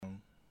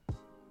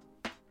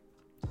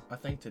I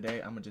think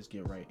today I'm gonna just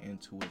get right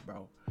into it,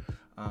 bro.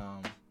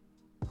 Um,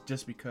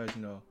 just because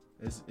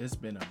it's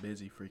been a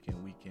busy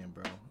freaking weekend,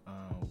 bro.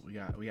 We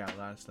got a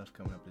lot of stuff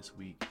coming up this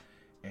week,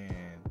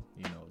 and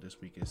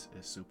this week is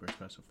super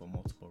special for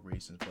multiple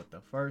reasons. But the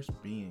first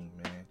being,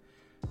 man,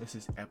 this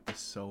is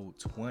episode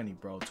 20,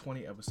 bro.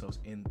 20 episodes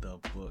in the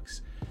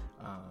books.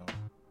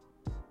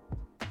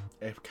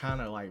 It kind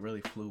of like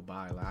really flew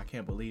by. Like, I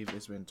can't believe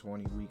it's been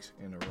 20 weeks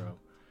in a row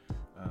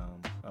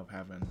of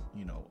having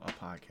a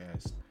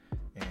podcast.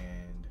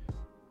 And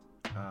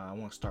I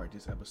want to start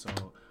this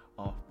episode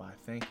off by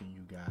thanking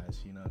you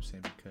guys, you know what I'm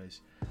saying,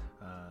 because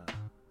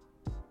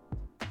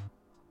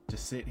to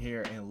sit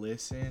here and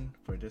listen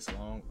for this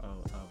long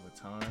of a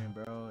time,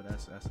 bro,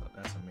 that's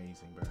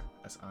amazing, bro.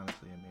 That's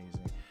honestly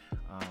amazing.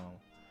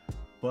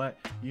 But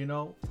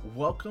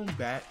welcome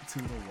back to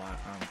the Why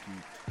I'm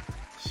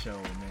Geeked show,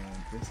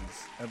 man. This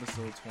is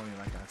episode 20,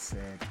 like I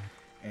said,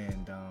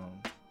 and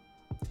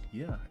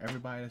yeah,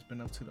 everybody that's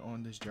been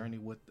on this journey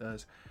with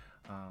us,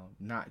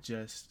 not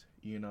just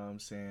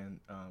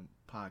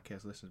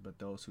podcast listeners, but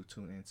those who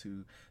tune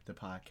into the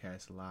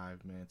podcast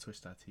live, man.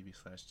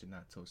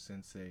 Twitch.tv/Janato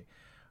Sensei.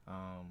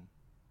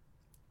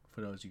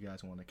 For those of you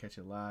guys who want to catch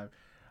it live,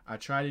 I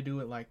try to do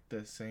it like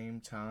the same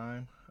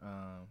time,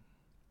 or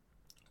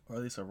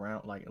at least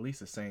around at least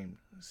the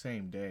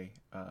same day.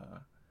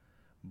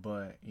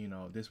 But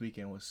this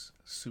weekend was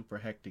super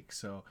hectic,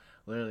 so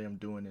literally I'm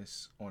doing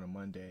this on a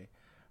Monday.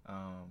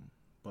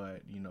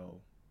 But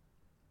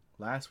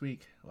last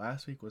week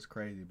was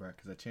crazy, bro,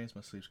 because I changed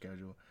my sleep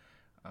schedule.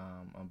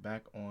 I'm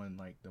back on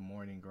the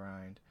morning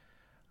grind,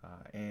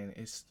 and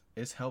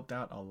it's helped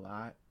out a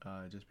lot,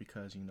 just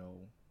because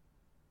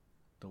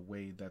the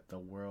way that the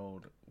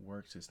world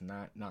works is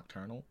not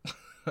nocturnal.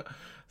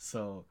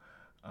 So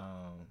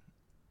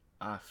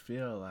I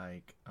feel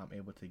like I'm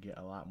able to get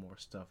a lot more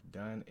stuff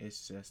done.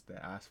 It's just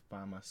that I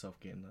find myself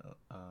getting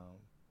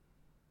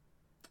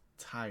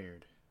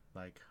tired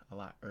a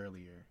lot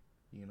earlier,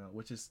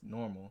 which is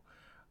normal.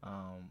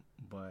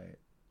 But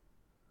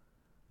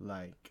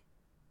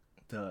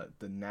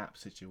the nap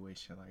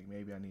situation,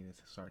 maybe I needed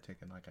to start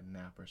taking a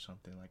nap or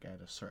something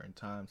at a certain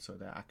time so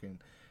that I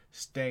can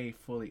stay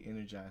fully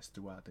energized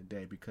throughout the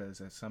day, because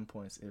at some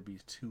points it'll be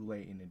too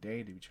late in the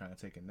day to be trying to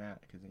take a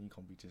nap, because then you're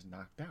gonna be just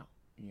knocked out,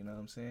 you know what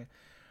I'm saying?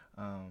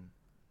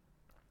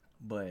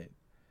 But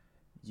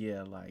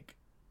yeah,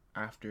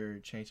 after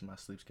changing my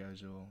sleep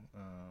schedule,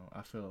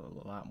 I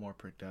feel a lot more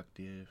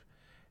productive,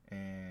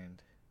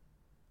 and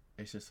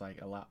it's just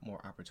a lot more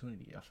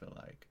opportunity. I feel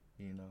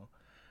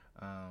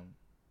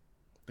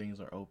things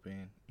are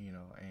open,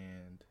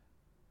 and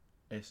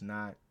it's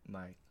not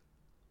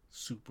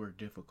super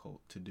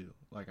difficult to do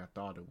like I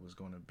thought it was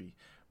going to be.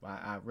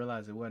 But I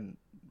realized it wasn't.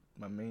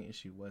 My main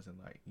issue wasn't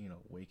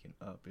waking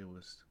up. It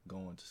was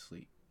going to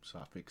sleep. So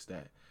I fixed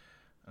that.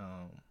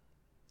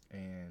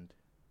 And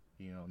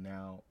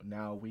now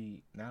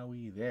we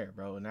there,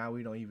 bro. Now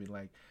we don't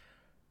even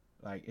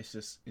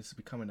it's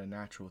becoming a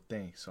natural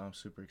thing. So I'm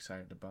super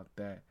excited about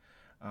that.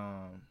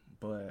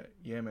 But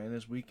yeah, man,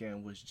 this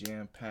weekend was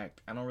jam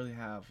packed. I don't really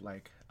have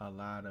a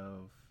lot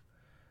of,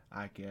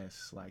 I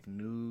guess,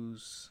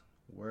 news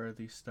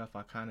worthy stuff.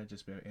 I kind of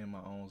just been in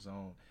my own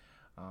zone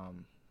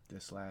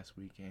this last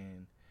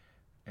weekend,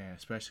 and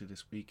especially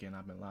this weekend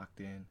I've been locked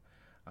in.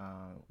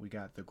 We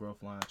got the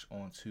growth launch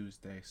on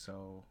Tuesday,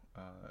 so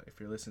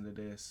if you're listening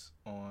to this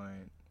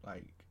on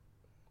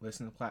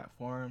listening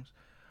platforms,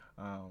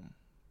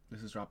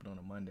 this is dropping on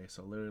a Monday,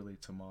 so literally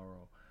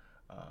tomorrow,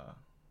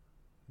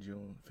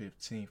 June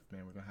 15th,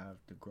 man, we're gonna have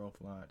the growth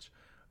launch.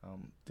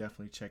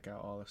 Definitely check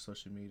out all the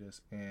social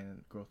medias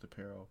and Growth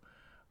Apparel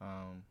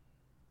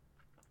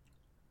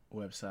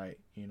website,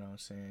 you know what I'm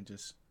saying?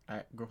 Just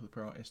at Growth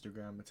Apparel on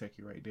Instagram and take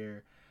you right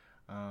there.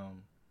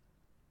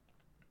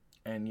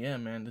 And yeah,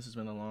 man, this has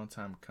been a long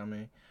time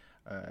coming.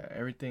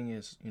 Everything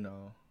is,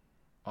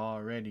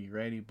 already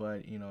ready,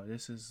 but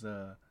this is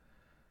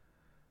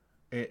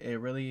it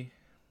really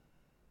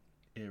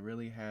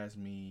has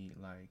me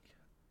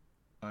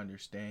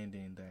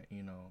understanding that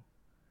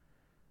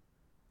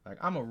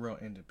I'm a real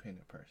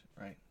independent person,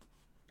 right?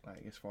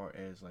 As far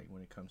as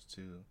when it comes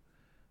to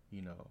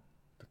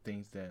the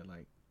things that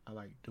I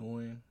like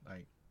doing,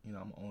 I'm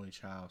an only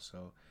child,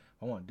 so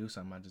if I want to do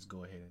something, I just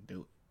go ahead and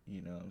do it.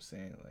 You know what I'm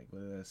saying?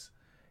 Whether that's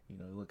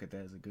look at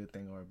that as a good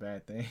thing or a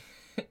bad thing.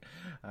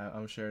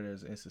 I'm sure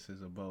there's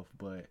instances of both,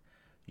 but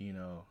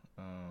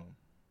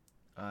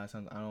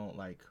sometimes I don't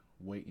like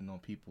waiting on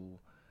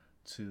people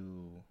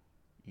to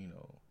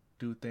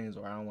do things,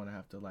 or I don't want to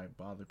have to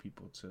bother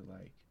people to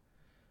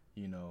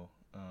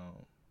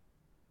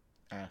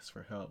ask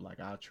for help.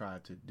 I'll try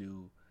to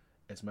do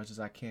as much as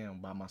I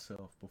can by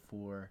myself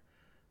before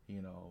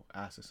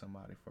asking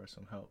somebody for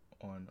some help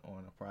on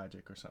a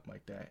project or something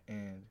like that.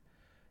 And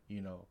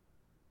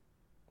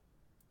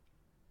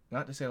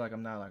not to say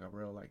I'm not a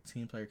real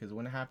team player, because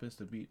when it happens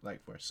to be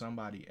for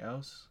somebody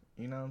else,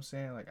 you know what I'm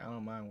saying, I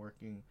don't mind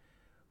working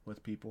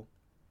with people.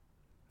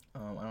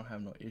 I don't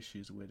have no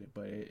issues with it,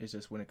 but it's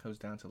just when it comes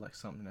down to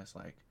something that's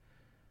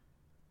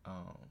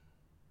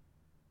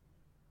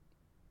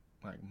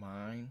like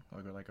mine,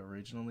 or like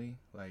originally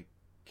like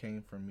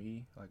came from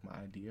me, like my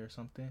idea or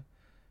something.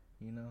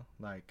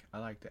 Like I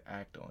like to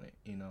act on it.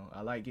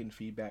 I like getting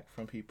feedback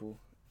from people,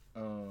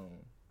 um,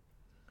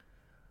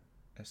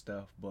 and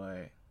stuff,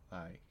 but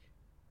like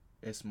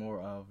it's more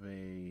of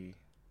a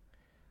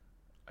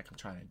like I'm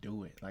trying to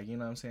do it. Like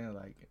what I'm saying.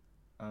 Like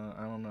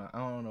I don't know. I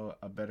don't know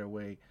a better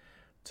way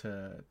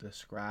to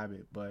describe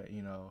it, but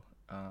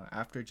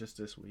after just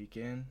this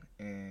weekend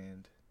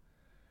and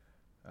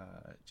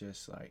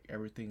just like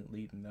everything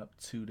leading up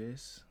to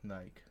this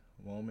like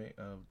moment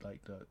of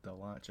like the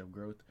launch of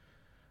growth,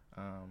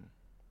 um,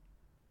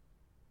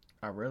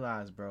 I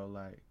realized, bro,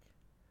 like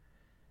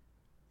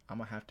I'm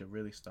gonna have to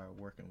really start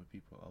working with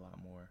people a lot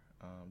more,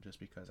 just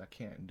because I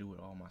can't do it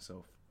all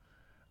myself,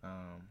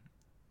 um,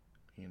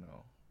 you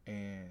know,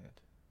 and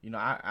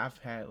I've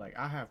had like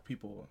I have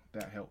people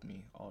that help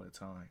me all the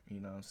time,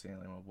 what I'm saying,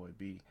 like my boy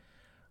B,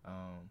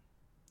 um,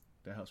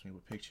 that helps me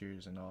with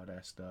pictures and all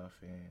that stuff,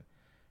 and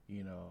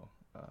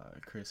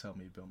Chris helped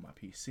me build my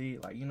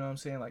PC, like what I'm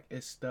saying, like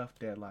it's stuff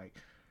that like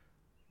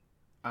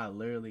I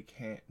literally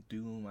can't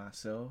do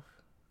myself,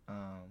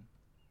 um,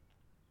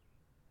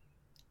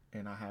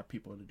 and I have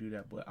people to do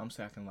that, but I'm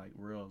talking like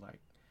real like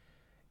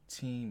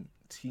team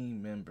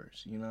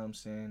members, you know what I'm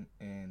saying,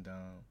 and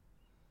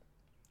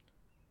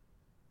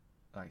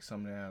like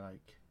something that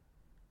like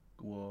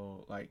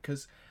will like,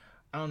 cause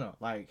I don't know,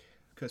 like,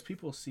 cause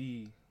people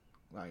see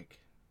like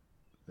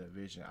the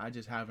vision. I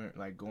just haven't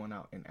like going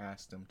out and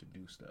asked them to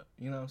do stuff,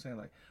 you know what I'm saying,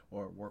 like,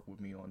 or work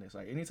with me on this.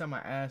 Like anytime I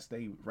ask,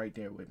 they right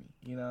there with me,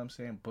 you know what I'm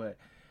saying. But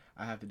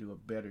I have to do a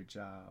better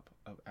job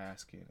of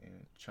asking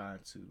and trying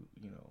to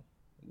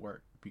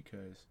work,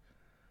 because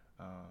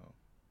um,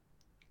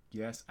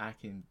 yes, I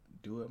can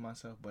do it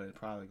myself, but it's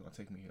probably gonna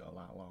take me a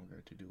lot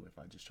longer to do it if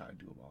I just try to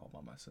do it all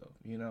by myself.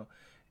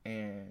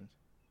 And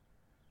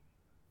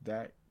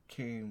that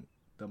came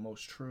the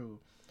most true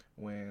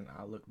when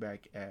I look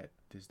back at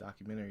this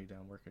documentary that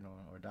I'm working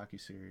on, or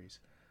docu-series,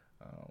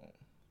 um,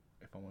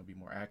 if I want to be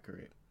more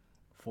accurate,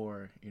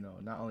 for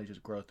not only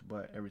just growth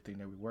but everything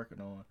that we're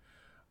working on.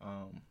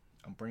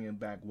 I'm bringing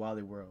back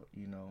Wally World.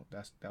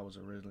 That was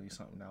originally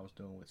something I was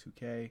doing with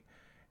 2K,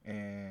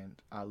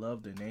 and I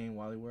love the name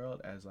Wally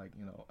World as like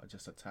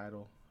just a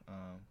title.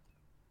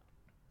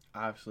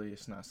 Obviously,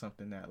 it's not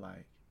something that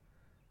like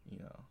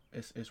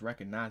it's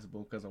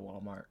recognizable because of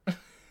Walmart.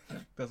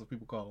 That's what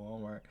people call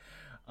Walmart.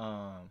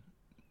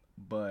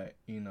 But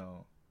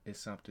it's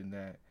something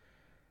that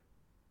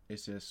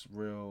it's just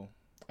real.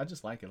 I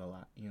just like it a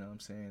lot. You know what I'm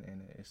saying?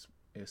 And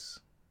it's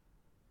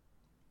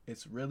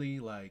it's really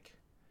like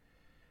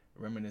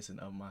reminiscent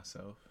of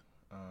myself.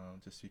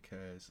 Just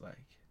because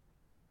like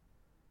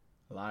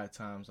a lot of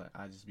times like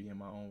I just be in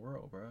my own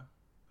world, bro.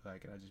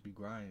 Like I just be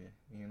grinding.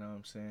 You know what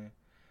I'm saying?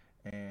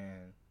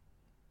 And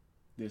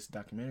this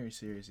documentary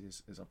series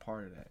is a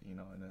part of that. And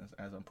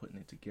as I'm putting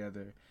it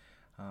together,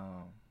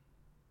 um,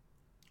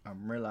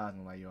 I'm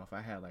realizing like, yo, if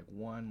I had like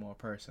one more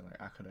person,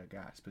 like I could have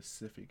got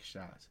specific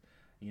shots,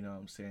 you know what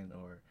I'm saying,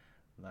 or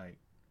like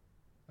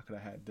I could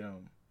have had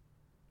them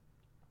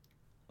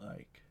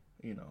like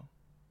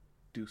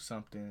do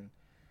something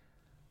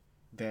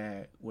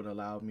that would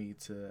allow me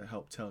to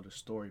help tell the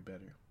story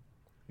better.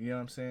 You know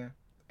what I'm saying?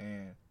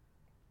 And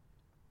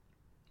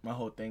my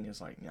whole thing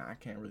is like, I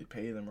can't really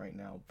pay them right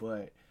now,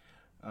 but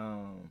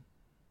um,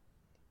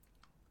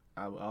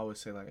 I would always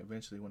say like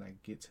eventually when I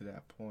get to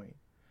that point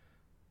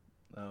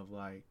of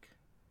like,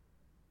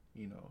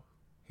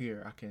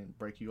 here I can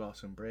break you off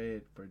some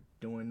bread for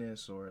doing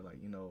this, or like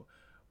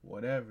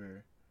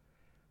whatever,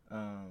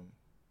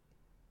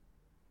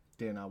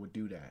 then I would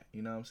do that.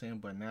 You know what I'm saying?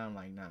 But now I'm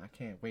like, nah, I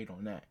can't wait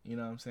on that. You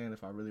know what I'm saying?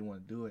 If I really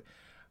want to do it,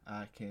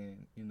 I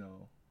can,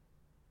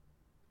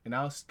 and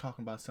I was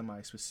talking about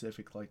somebody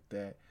specific like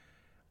that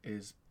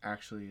is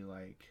actually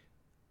like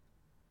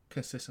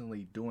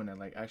consistently doing that,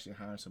 like actually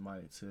hiring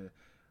somebody to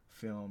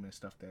film and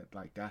stuff, that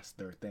like that's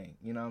their thing.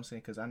 You know what I'm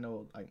saying? Because I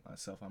know like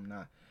myself, I'm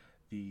not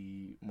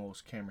the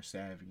most camera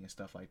savvy and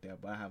stuff like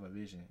that, but I have a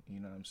vision. You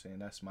know what I'm saying?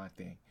 That's my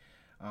thing.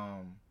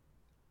 Um,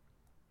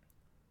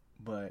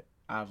 but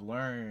I've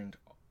learned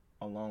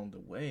along the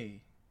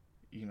way,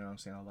 you know what I'm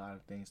saying, a lot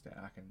of things that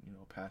I can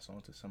pass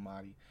on to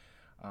somebody,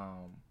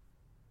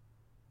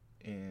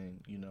 and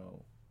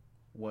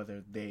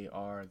whether they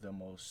are the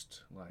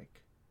most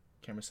like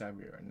camera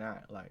savvy or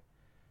not, like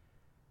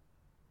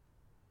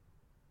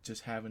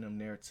just having them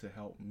there to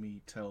help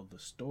me tell the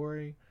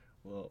story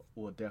will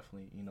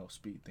definitely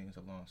speed things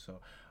along. So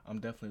I'm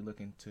definitely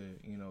looking to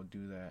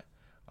do that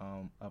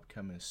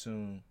upcoming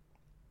soon.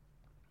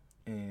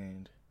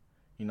 And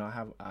I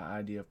have an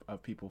idea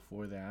of people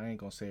for that. I ain't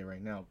gonna say it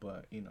right now,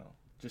 but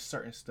just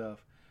certain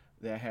stuff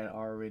that I had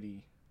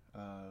already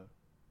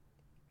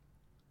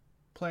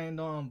planned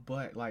on,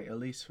 but like at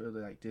least for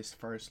like this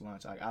first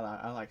launch, like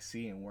I like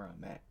seeing where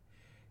I'm at.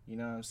 You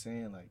know what I'm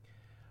saying? Like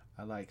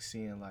I like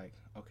seeing like,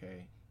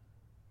 okay,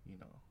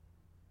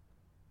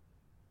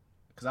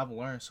 because I've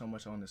learned so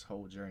much on this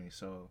whole journey.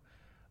 So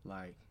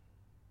like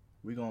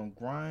we gonna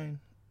grind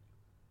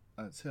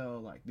until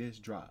like this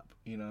drop.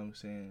 You know what I'm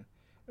saying?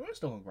 And we're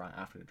still gonna grind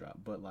after the drop,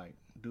 but like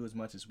do as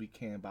much as we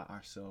can by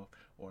ourselves,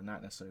 or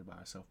not necessarily by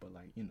ourselves, but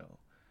like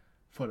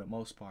for the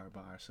most part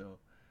by ourselves,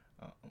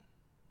 um,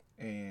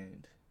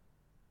 and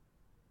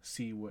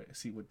see what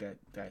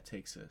that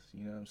takes us.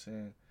 You know what I'm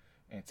saying?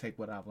 And take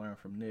what I've learned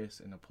from this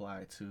and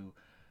apply it to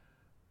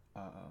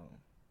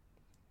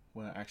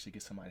when I actually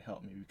get somebody to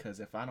help me. Because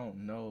if I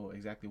don't know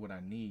exactly what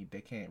I need,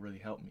 they can't really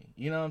help me.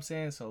 You know what I'm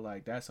saying? So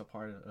like that's a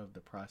part of the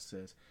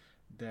process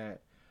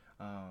that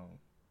um,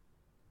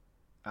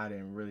 I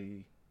didn't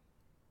really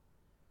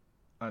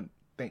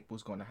think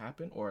was going to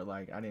happen, or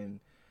like I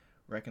didn't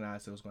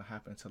recognize it was going to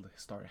happen until it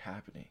started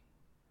happening.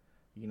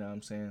 You know what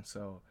I'm saying?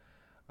 So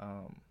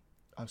um,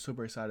 I'm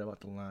super excited about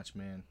the launch,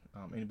 man.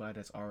 Anybody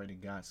that's already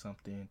got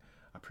something,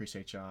 I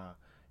appreciate y'all.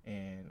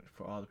 And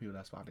for all the people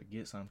that's about to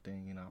get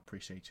something, I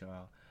appreciate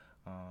y'all.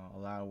 A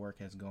lot of work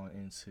has gone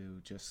into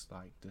just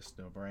like this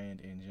the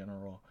brand in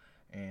general,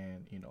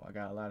 and I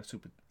got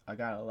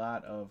a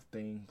lot of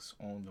things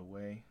on the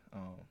way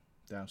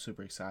that I'm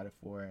super excited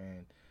for,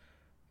 and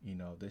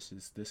this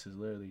is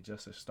literally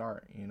just a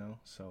start.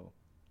 So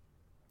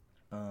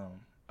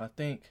um, I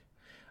think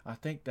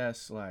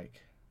that's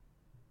like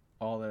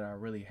all that I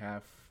really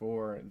have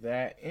for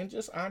that, and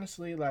just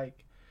honestly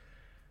like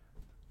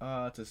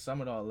to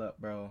sum it all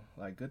up, bro,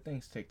 like good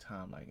things take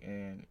time, like,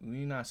 and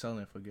we not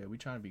selling for good. We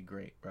trying to be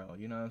great, bro.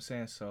 You know what I'm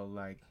saying? So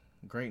like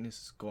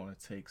greatness is going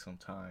to take some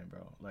time,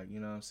 bro. Like, you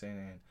know what I'm saying?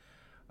 And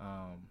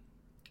um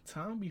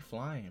time be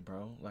flying,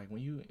 bro. Like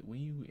when you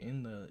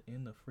in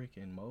the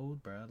freaking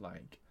mode, bro,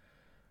 like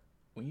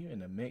when you're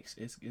in the mix,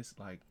 it's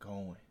like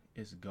going.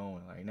 It's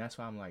going. Like, and that's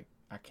why I'm like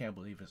I can't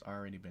believe it's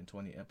already been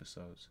 20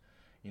 episodes,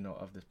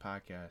 of this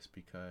podcast,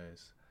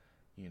 because,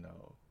 you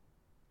know,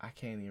 I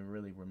can't even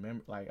really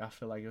remember. Like, I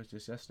feel like it was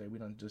just yesterday. We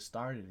done just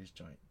started this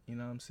joint. You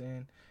know what I'm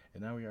saying?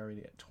 And now we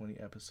already at 20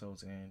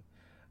 episodes in,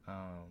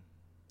 um,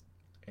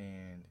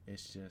 and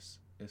it's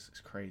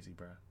crazy,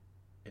 bro.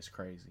 It's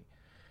crazy.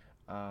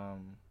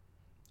 Um,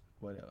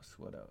 what else?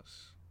 What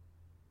else?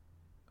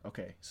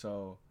 Okay,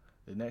 so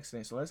the next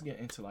thing. So let's get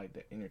into like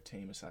the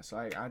entertainment side. So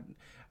I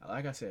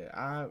like I said,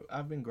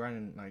 I've been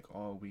grinding like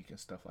all week and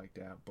stuff like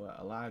that. But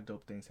a lot of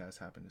dope things has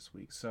happened this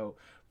week. So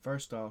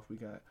first off, we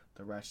got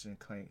the Ratchet and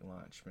Clank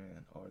launch,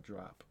 man, or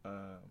drop.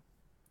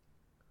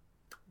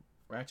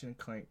 Ratchet and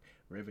Clank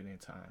Rivet in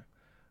Time,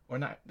 or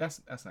not?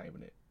 That's not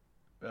even it.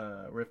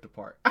 Rift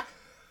Apart.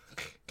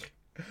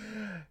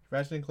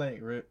 Ratchet and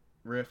Clank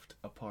Rift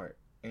Apart,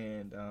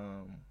 and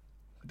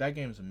that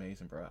game is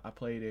amazing, bro. I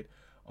played it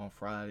on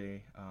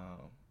Friday.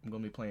 I'm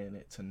gonna be playing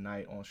it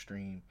tonight on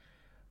stream.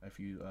 If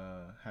you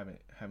haven't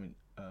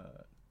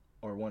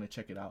or want to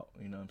check it out,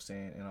 you know what I'm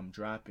saying. And I'm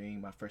dropping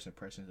my first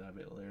impressions of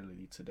it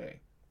literally today.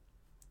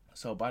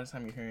 So by the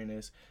time you're hearing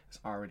this, it's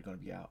already gonna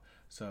be out.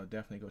 So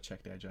definitely go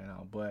check that joint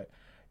out. But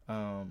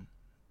um,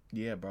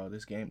 yeah, bro,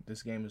 this game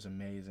is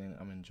amazing.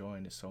 I'm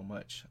enjoying it so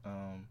much.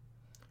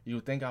 You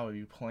would think I would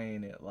be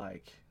playing it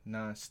like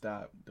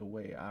nonstop the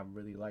way I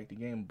really like the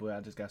game, but I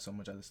just got so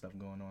much other stuff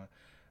going on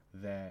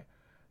that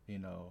you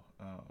know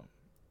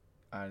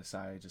I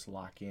decided to just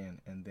lock in,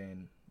 and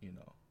then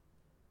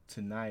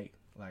tonight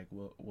like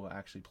we'll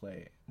actually play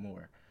it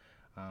more.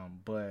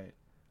 But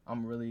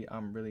I'm really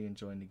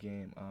enjoying the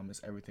game.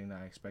 It's everything that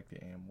I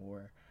expected and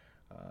more.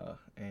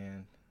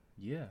 And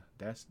yeah,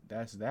 that's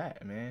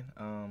that, man.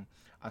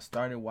 I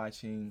started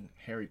watching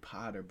Harry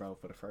Potter, bro,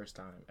 for the first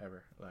time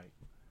ever, like,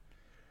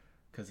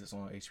 cause it's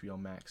on HBO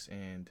Max,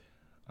 and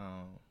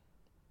um,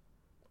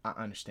 I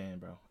understand,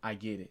 bro. I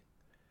get it.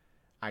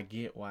 I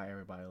get why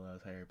everybody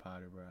loves Harry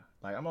Potter, bro.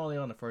 Like, I'm only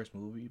on the first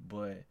movie,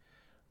 but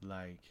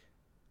like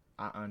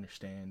I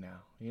understand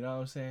now. You know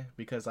what I'm saying?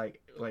 Because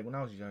like when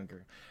I was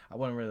younger, I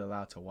wasn't really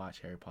allowed to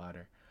watch Harry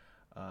Potter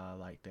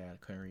like that. I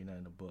couldn't read none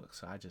of the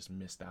books, so I just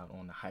missed out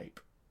on the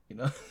hype. You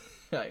know,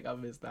 like I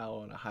missed out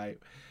on the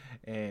hype,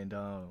 and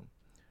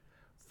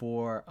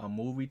for a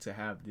movie to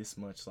have this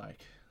much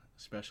like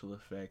special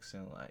effects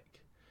and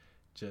like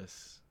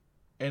just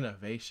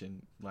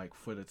innovation, like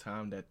for the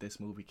time that this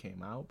movie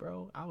came out,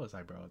 bro, I was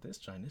like, bro, this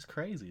joint is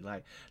crazy.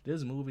 Like,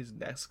 there's movies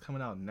that's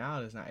coming out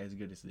now that's not as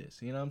good as this.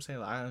 You know what I'm saying?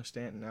 Like, I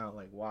understand now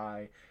like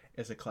why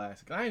it's a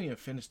classic. I ain't even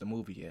finished the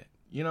movie yet.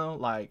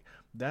 Like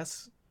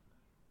that's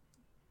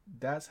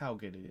how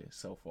good it is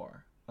so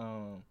far.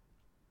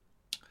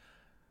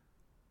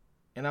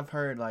 And I've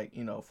heard like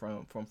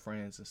from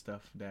friends and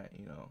stuff that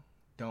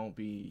don't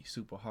be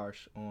super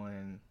harsh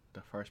on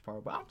the first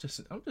part, but I'm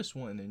just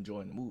wanting to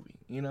enjoy the movie.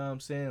 You know what I'm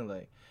saying?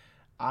 Like,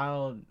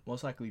 I'll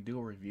most likely do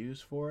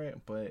reviews for it,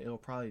 but it'll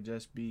probably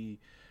just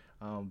be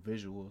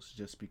visuals,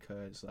 just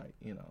because like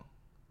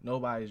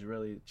nobody's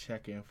really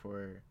checking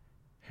for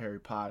Harry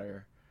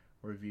Potter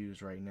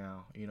reviews right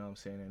now. You know what I'm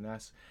saying? And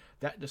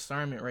that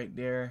discernment right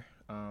there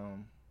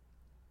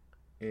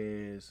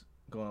is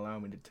going to allow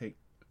me to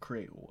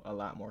create a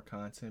lot more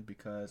content,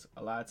 because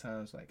a lot of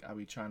times like I'll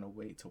be trying to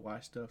wait to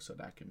watch stuff so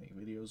that I can make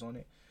videos on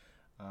it.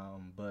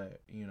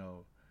 But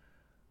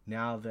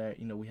now that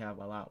we have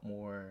a lot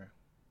more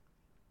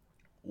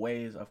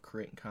ways of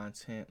creating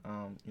content,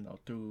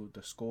 through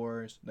the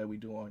scores that we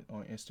do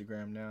on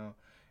Instagram now,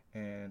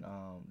 and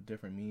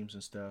different memes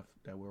and stuff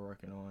that we're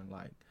working on.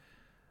 Like,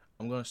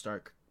 I'm going to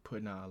start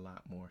putting out a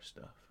lot more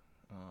stuff.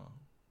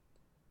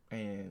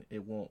 And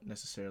it won't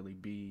necessarily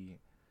be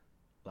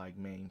like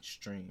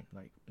mainstream.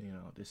 Like,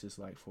 this is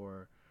like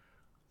for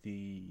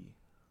the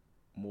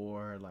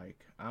more,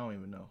 like, I don't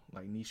even know,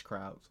 like niche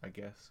crowds, I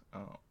guess,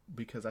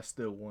 because I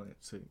still wanted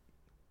to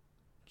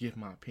give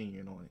my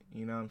opinion on it,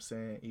 you know what I'm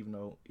saying,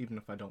 even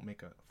if I don't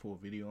make a full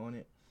video on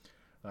it.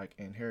 Like,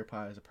 and Harry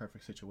Potter is a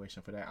perfect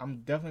situation for that.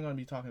 I'm definitely going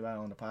to be talking about it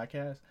on the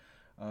podcast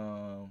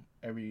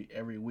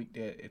every week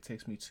that it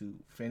takes me to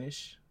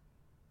finish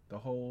the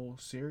whole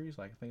series.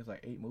 Like, I think it's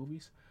like 8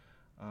 movies.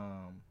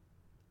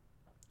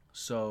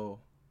 So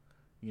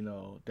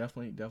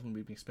definitely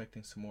be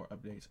expecting some more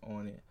updates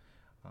on it.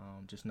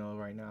 Just know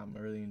right now I'm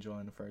really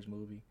enjoying the first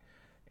movie,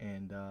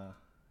 and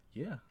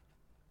yeah,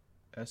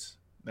 that's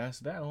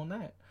that on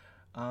that.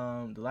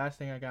 The last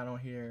thing I got on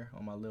here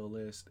on my little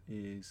list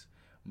is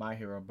My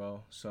Hero,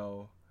 bro.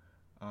 So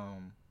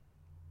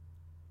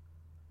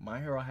My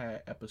Hero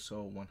had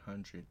episode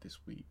 100 this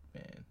week,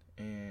 man,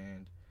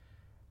 and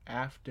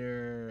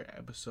after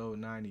episode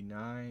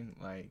 99,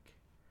 like,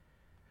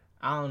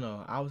 I don't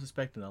know, I was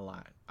expecting a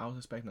lot,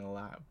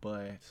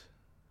 but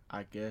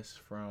I guess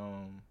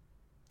from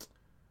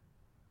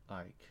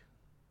like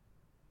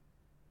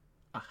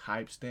a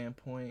hype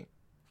standpoint,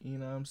 you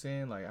know what I'm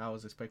saying, like, I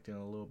was expecting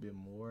a little bit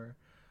more,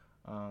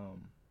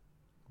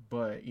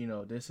 but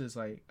this is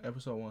like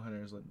episode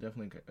 100 is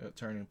definitely a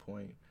turning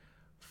point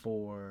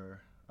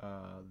for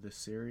this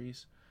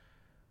series,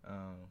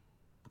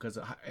 because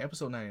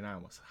episode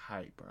 99 was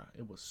hype, bro.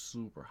 It was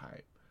super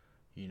hype,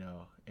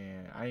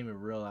 and I didn't even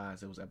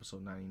realize it was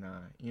episode 99,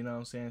 you know what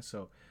I'm saying?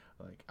 So,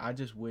 like, I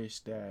just wish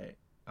that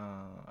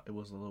it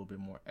was a little bit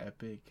more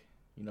epic.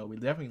 We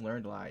definitely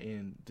learned a lot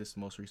in this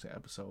most recent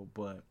episode,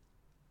 but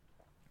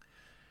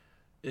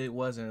it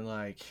wasn't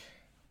like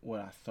what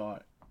I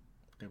thought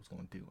they was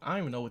going to do. I don't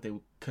even know what they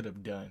could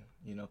have done,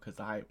 because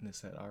the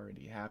hypeness had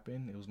already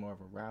happened. It was more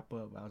of a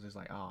wrap-up. I was just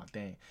like, oh,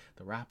 dang,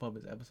 the wrap-up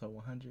is episode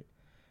 100.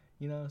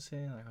 You know what I'm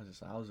saying? Like,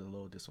 I was a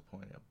little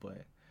disappointed,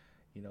 but,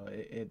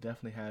 it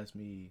definitely has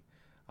me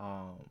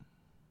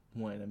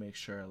wanting to make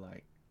sure,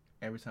 like,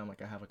 every time,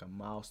 like, I have, like, a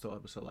milestone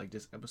episode, like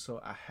this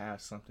episode, I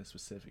have something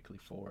specifically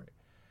for it.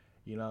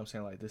 You know what I'm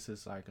saying? Like, this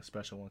is, like, a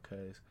special one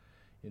because,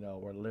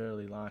 we're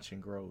literally launching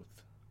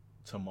growth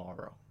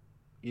tomorrow.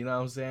 You know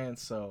what I'm saying?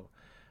 So,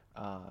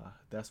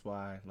 that's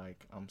why,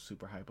 like, I'm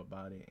super hype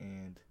about it,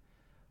 and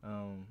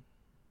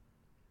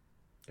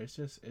it's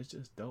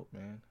just dope,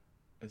 man.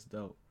 It's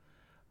dope.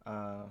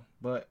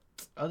 But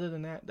other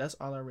than that, that's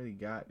all I really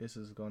got. This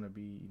is going to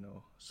be,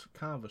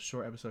 kind of a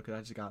short episode because I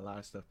just got a lot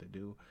of stuff to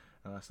do,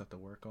 and a lot of stuff to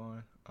work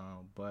on.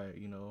 But,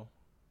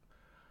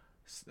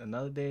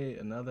 another day,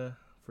 another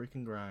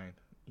freaking grind,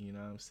 you know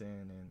what I'm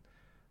saying? And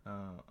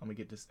I'm going to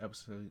get this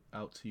episode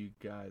out to you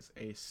guys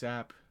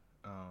ASAP,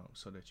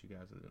 so that you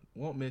guys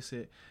won't miss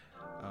it.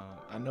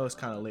 I know it's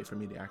kind of late for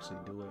me to actually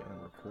do it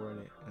and record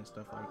it and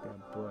stuff like that,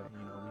 but, we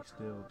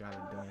still got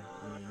it done.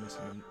 We ain't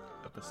missing an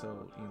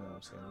episode, you know what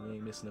I'm saying? We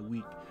ain't missing a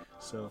week.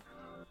 So,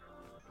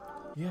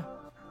 yeah,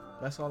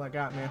 that's all I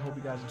got, man. Hope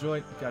you guys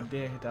enjoyed. If y'all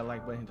did, hit that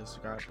like button, hit the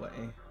subscribe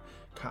button,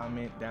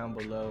 comment down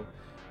below,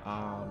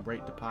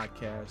 rate the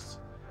podcast,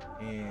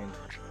 and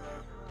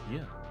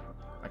yeah,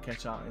 I'll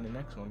catch y'all in the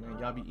next one, man.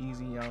 Y'all be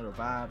easy, y'all know the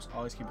vibes.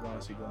 Always keep it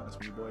going, so you going. That's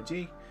your boy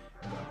G.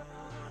 And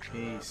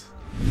peace.